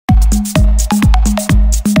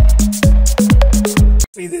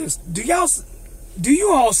see this? Do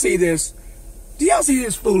you all see this? Do y'all see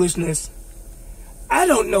this foolishness? I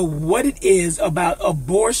don't know what it is about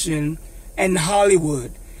abortion and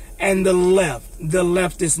Hollywood and the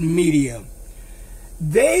leftist media.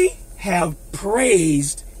 They have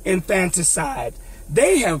praised infanticide.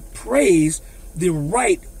 They have praised the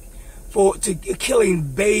right to killing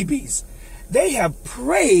babies. They have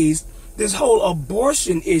praised this whole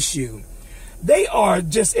abortion issue. They are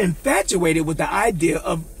just infatuated with the idea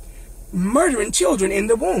of murdering children in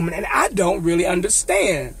the womb, and I don't really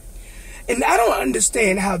understand. And I don't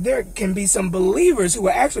understand how there can be some believers who will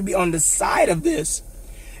actually be on the side of this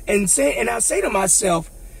and I say to myself,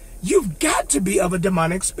 you've got to be of a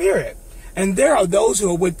demonic spirit. And there are those who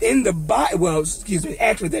are within the body. Well, excuse me,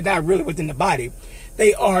 actually they're not really within the body.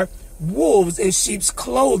 They are wolves in sheep's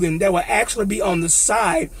clothing that will actually be on the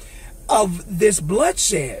side of this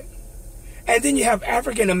bloodshed. And then you have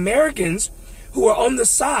African Americans who are on the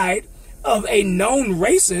side of a known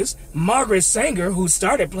racist, Margaret Sanger, who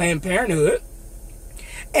started Planned Parenthood,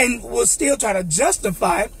 and will still try to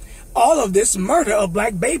justify all of this murder of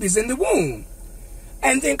black babies in the womb,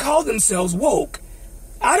 and then call themselves woke.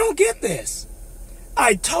 I don't get this.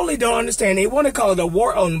 I totally don't understand. They want to call it a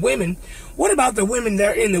war on women. What about the women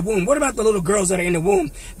that are in the womb? What about the little girls that are in the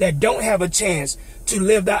womb that don't have a chance to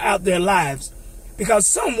live out their lives? Because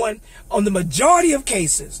someone, on the majority of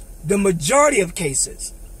cases,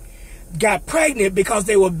 got pregnant because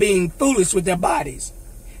they were being foolish with their bodies.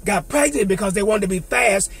 Got pregnant because they wanted to be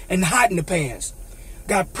fast and hot in the pants.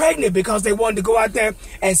 Got pregnant because they wanted to go out there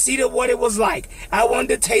and see what it was like. I wanted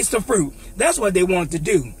to taste the fruit. That's what they wanted to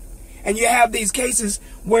do. And you have these cases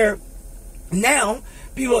where now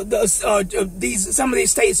people, some of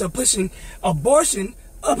these states are pushing abortion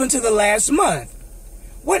up until the last month.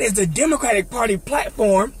 What is the Democratic Party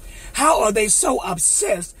platform? How are they so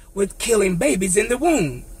obsessed with killing babies in the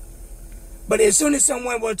womb? But as soon as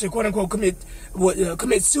someone were to quote unquote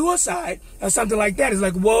commit suicide or something like that, it's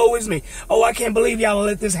like, woe is me. Oh, I can't believe y'all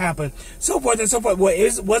let this happen. So forth and so forth. Well,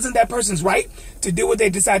 wasn't that person's right to do what they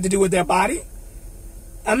decide to do with their body?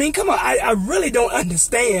 I mean, come on. I really don't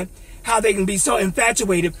understand how they can be so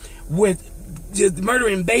infatuated with just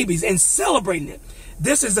murdering babies and celebrating it.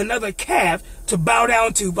 This is another calf to bow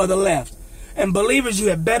down to for the left. And believers, you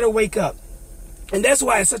had better wake up. And that's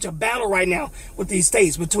why it's such a battle right now with these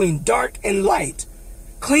states between dark and light,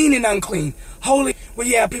 clean and unclean, holy. Well,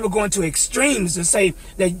 you have people going to extremes to say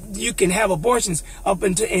that you can have abortions up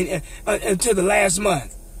until the last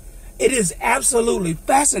month. It is absolutely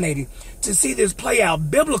fascinating to see this play out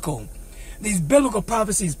these biblical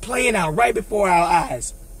prophecies playing out right before our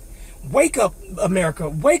eyes. Wake up, America.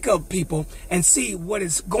 Wake up, people, and see what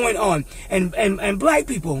is going on. And black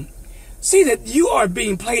people, see that you are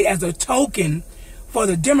being played as a token for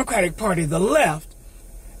the Democratic Party, the left,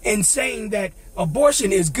 in saying that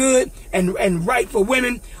abortion is good and right for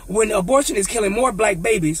women when abortion is killing more black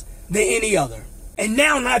babies than any other. And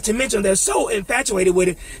now, not to mention, they're so infatuated with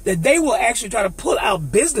it that they will actually try to pull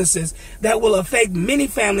out businesses that will affect many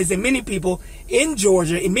families and many people in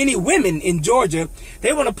Georgia, and many women in Georgia.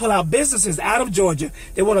 They want to pull out businesses out of Georgia.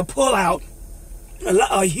 They want to pull out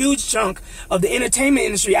a huge chunk of the entertainment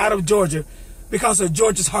industry out of Georgia because of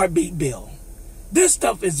Georgia's heartbeat bill. This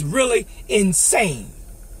stuff is really insane.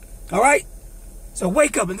 All right? So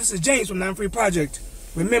wake up, and this is James from 9 Free Project.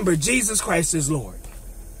 Remember, Jesus Christ is Lord.